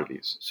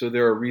commodities. So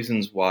there are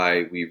reasons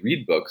why we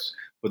read books,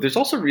 but there's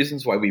also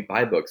reasons why we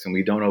buy books, and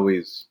we don't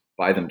always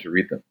buy them to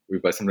read them.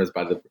 Sometimes we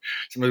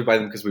buy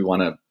them because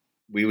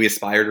we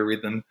aspire to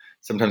read them.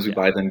 Sometimes we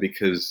buy them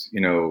because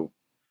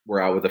we're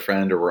out with a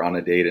friend or we're on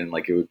a date, and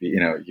it would be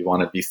you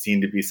want to be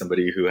seen to be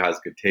somebody who has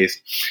good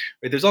taste.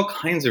 Right? There's all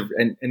kinds of,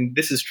 and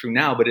this is true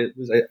now, but it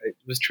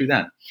was true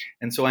then.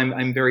 And so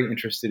I'm very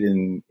interested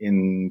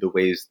in the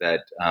ways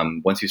that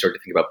once you start to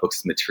think about books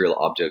as material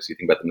objects, you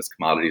think about them as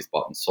commodities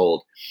bought and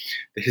sold.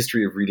 The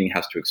history of reading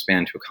has to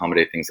expand to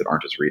accommodate things that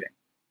aren't just reading,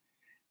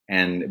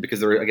 and because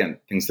there are again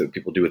things that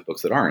people do with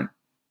books that aren't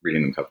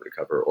reading them cover to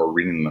cover or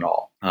reading them at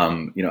all.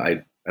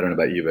 I don't know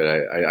about you, but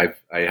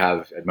I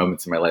have at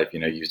moments in my life,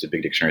 used a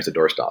big dictionary as a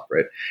doorstop,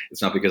 right?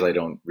 It's not because I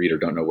don't read or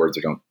don't know words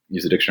or don't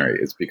use a dictionary.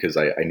 It's because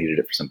I needed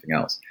it for something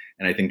else.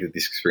 And I think that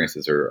these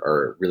experiences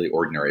are really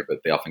ordinary,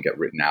 but they often get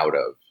written out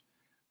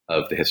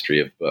of the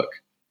history of book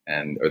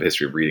or the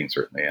history of reading,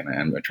 certainly. And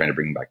I'm trying to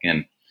bring them back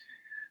in.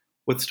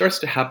 What starts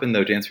to happen,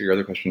 though, to answer your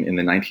other question, in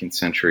the 19th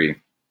century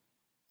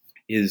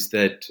is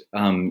that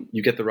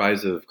you get the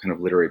rise of kind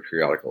of literary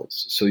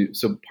periodicals.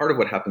 So part of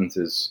what happens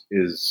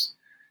is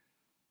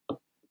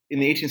in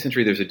the 18th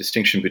century, there's a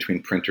distinction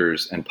between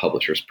printers and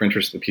publishers.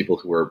 Printers are the people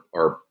who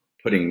are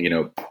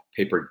putting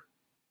paper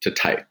to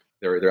type.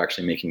 They're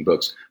actually making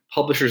books.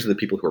 Publishers are the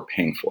people who are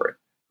paying for it,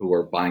 who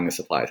are buying the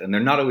supplies, and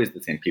they're not always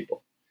the same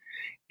people.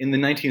 In the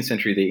 19th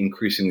century, they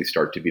increasingly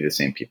start to be the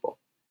same people,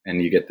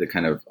 and you get the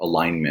kind of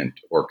alignment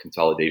or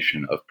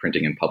consolidation of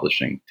printing and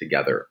publishing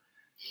together.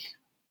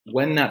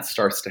 When that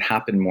starts to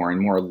happen more and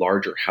more,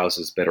 larger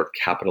houses, better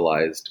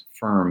capitalized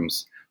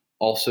firms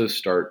also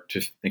start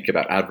to think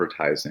about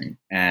advertising,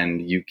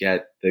 and you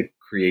get the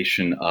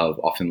creation of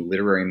often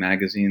literary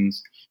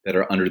magazines that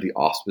are under the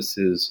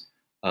auspices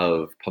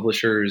of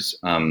publishers,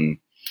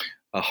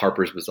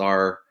 Harper's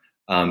Bazaar,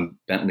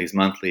 Bentley's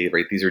Monthly,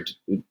 right? These are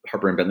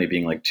Harper and Bentley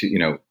being like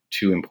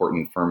two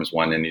important firms,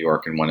 one in New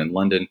York and one in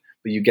London.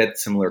 But you get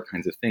similar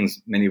kinds of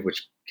things, many of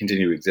which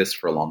continue to exist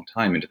for a long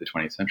time into the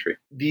 20th century.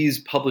 These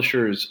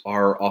publishers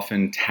are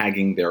often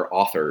tagging their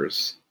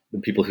authors, the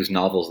people whose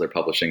novels they're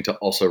publishing, to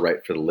also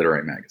write for the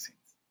literary magazines,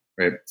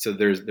 right? So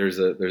there's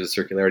a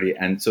circularity,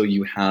 and so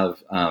you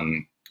have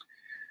a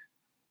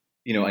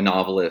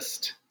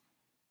novelist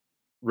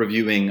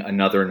reviewing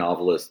another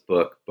novelist's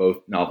book.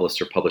 Both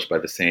novelists are published by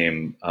the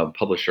same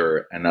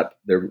publisher, and that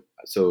they're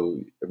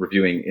so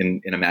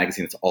reviewing in a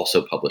magazine that's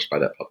also published by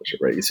that publisher,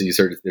 right? So you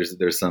sort of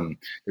there's some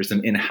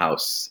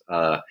in-house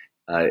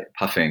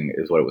puffing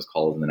is what it was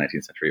called in the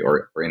 19th century,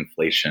 or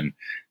inflation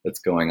that's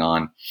going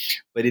on.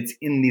 But it's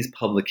in these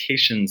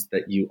publications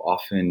that you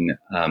often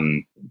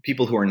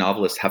people who are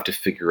novelists have to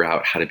figure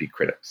out how to be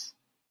critics,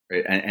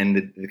 right?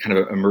 And the kind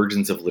of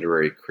emergence of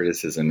literary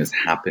criticism is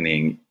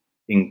happening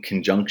in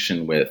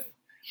conjunction with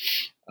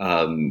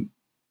the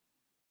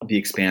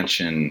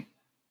expansion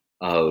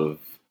of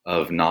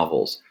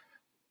novels.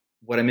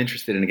 What I'm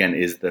interested in, again,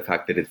 is the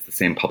fact that it's the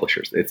same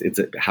publishers. It's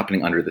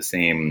happening under the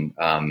same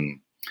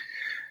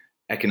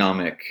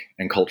economic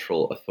and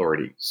cultural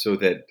authority, so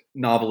that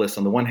novelists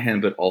on the one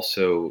hand, but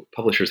also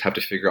publishers have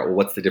to figure out, well,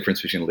 what's the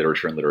difference between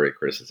literature and literary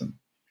criticism?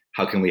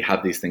 How can we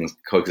have these things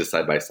coexist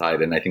side by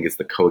side? And I think it's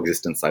the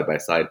coexistence side by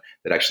side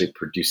that actually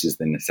produces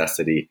the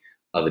necessity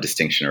of a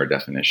distinction or a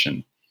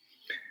definition.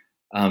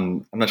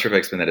 I'm not sure if I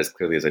explained that as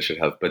clearly as I should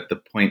have, but the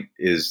point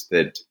is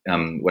that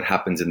what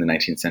happens in the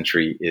 19th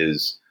century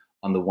is,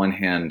 on the one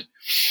hand,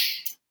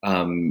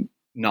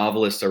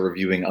 novelists are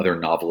reviewing other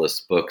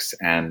novelists' books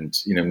and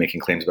making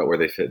claims about where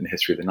they fit in the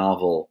history of the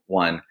novel,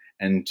 one,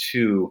 and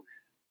two,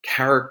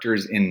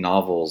 characters in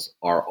novels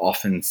are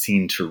often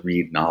seen to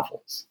read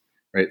novels.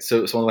 Right. So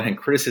on the one hand,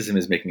 criticism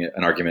is making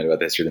an argument about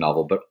the history of the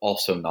novel, but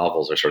also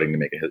novels are starting to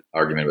make an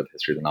argument about the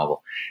history of the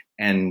novel.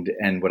 And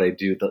what I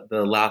do,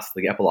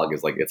 the epilogue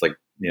is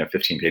it's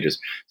 15 pages.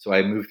 So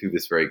I move through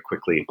this very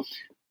quickly,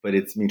 but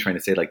it's me trying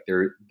to say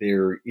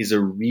there is a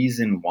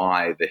reason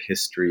why the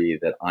history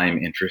that I'm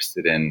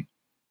interested in,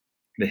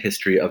 the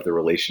history of the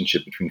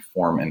relationship between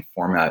form and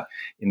format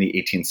in the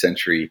 18th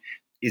century,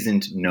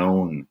 isn't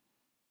known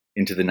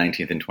into the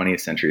 19th and 20th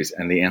centuries.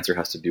 And the answer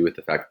has to do with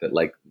the fact that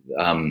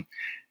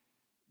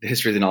the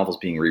history of the novel is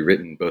being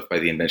rewritten both by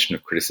the invention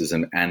of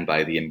criticism and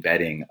by the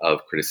embedding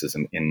of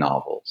criticism in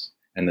novels,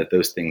 and that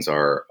those things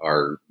are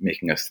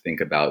making us think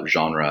about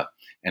genre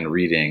and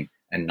reading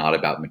and not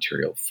about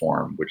material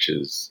form, which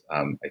is,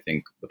 I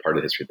think, the part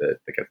of history that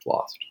gets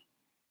lost.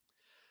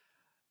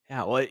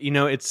 Yeah, well,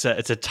 it's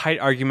a tight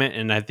argument,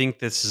 and I think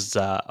this is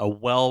a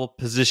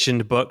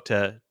well-positioned book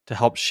to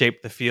help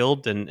shape the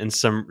field in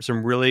some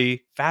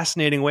really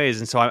fascinating ways.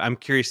 And so I'm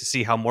curious to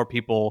see how more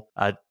people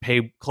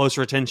pay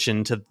closer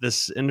attention to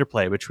this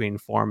interplay between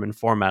form and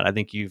format. I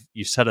think you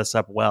set us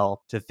up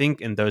well to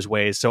think in those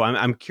ways. So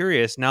I'm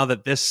curious now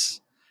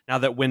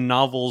that When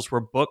Novels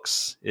Were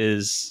Books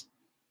is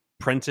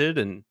printed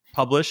and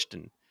published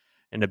and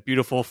in a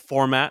beautiful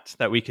format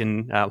that we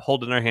can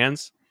hold in our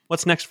hands.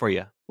 What's next for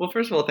you? Well,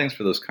 first of all, thanks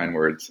for those kind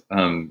words.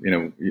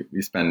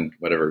 You spend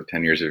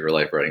 10 years of your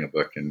life writing a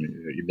book, and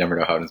you never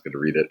know how anyone's going to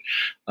read it.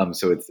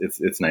 So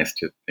it's nice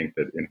to think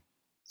that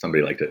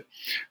somebody liked it.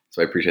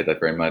 So I appreciate that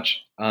very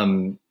much.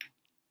 I'm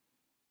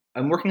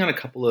working on a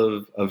couple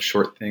of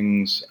short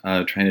things,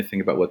 trying to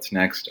think about what's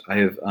next.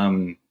 I've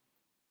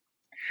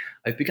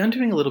begun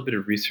doing a little bit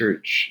of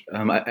research.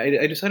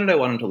 I decided I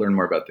wanted to learn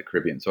more about the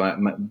Caribbean. So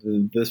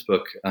this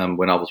book,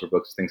 When Novels Were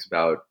Books, thinks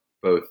about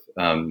both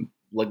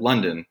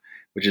London,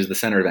 which is the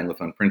center of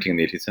Anglophone printing in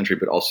the 18th century,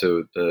 but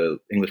also the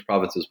English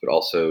provinces, but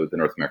also the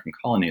North American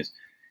colonies.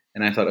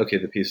 And I thought, okay,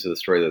 the piece of the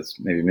story that's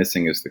maybe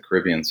missing is the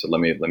Caribbean. So let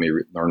me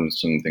learn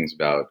some things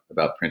about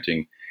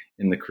printing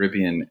in the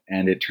Caribbean.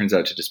 And it turns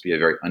out to just be a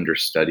very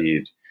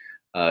understudied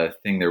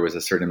thing. There was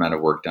a certain amount of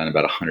work done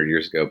about 100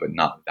 years ago, but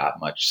not that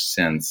much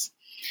since.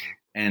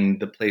 And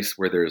the place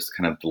where there's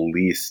kind of the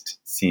least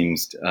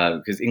seems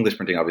because English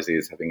printing obviously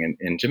is happening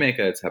in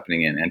Jamaica, it's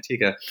happening in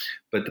Antigua,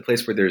 but the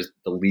place where there's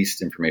the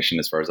least information,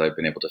 as far as I've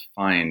been able to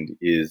find,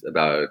 is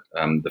about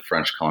the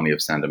French colony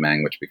of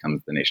Saint-Domingue, which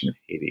becomes the nation of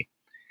Haiti.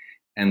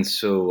 And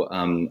so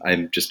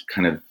I'm just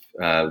kind of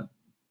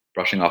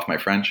brushing off my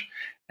French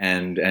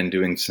and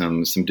doing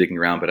some digging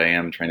around. But I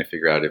am trying to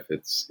figure out if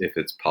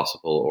it's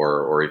possible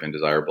or even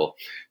desirable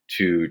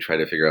to try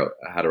to figure out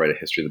how to write a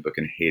history of the book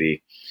in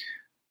Haiti.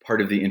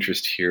 Part of the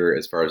interest here,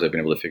 as far as I've been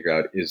able to figure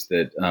out, is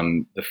that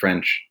the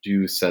French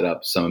do set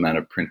up some amount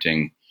of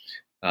printing,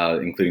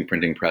 including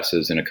printing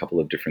presses in a couple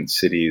of different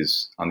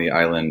cities on the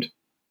island.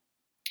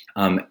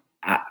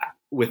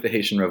 With the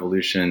Haitian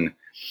Revolution,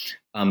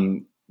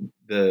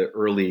 the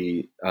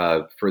early,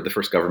 for the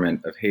first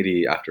government of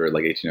Haiti after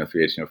like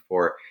 1803,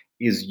 1804,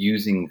 is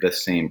using the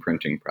same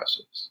printing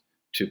presses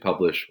to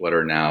publish what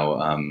are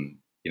now,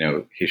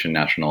 Haitian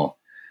national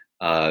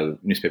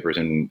newspapers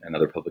and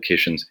other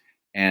publications.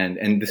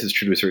 And this is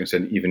true to a certain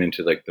extent, even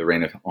into like the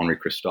reign of Henri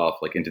Christophe,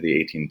 like into the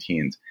 18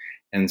 teens.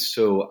 And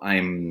so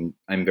I'm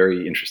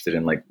very interested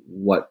in like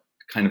what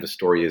kind of a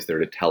story is there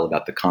to tell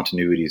about the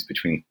continuities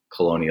between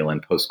colonial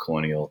and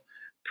post-colonial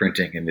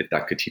printing, and if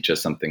that could teach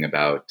us something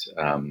about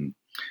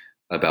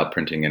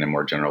printing in a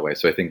more general way.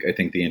 So I think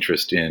the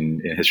interest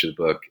in history of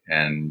the book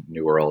and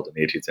New World in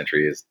the 18th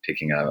century is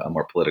taking a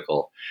more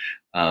political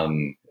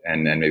and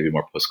maybe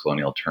more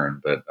post-colonial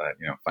turn. But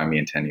find me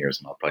in 10 years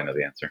and I'll probably know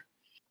the answer.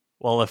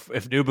 Well,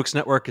 if New Books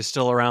Network is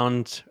still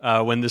around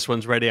when this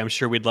one's ready, I'm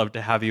sure we'd love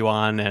to have you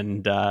on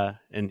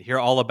and hear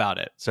all about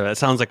it. So that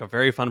sounds like a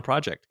very fun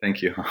project.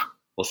 Thank you.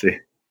 We'll see.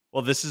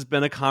 Well, this has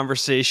been a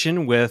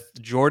conversation with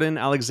Jordan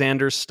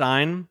Alexander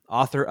Stein,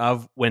 author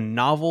of When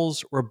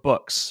Novels Were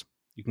Books.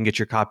 You can get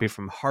your copy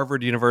from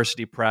Harvard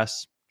University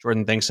Press.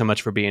 Jordan, thanks so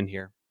much for being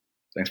here.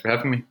 Thanks for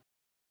having me.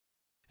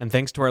 And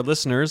thanks to our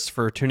listeners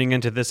for tuning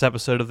into this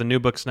episode of the New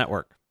Books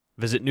Network.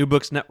 Visit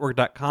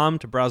newbooksnetwork.com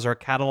to browse our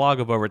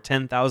catalog of over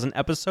 10,000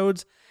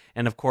 episodes,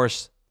 and of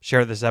course,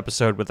 share this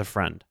episode with a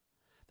friend.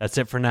 That's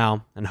it for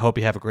now, and hope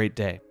you have a great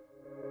day.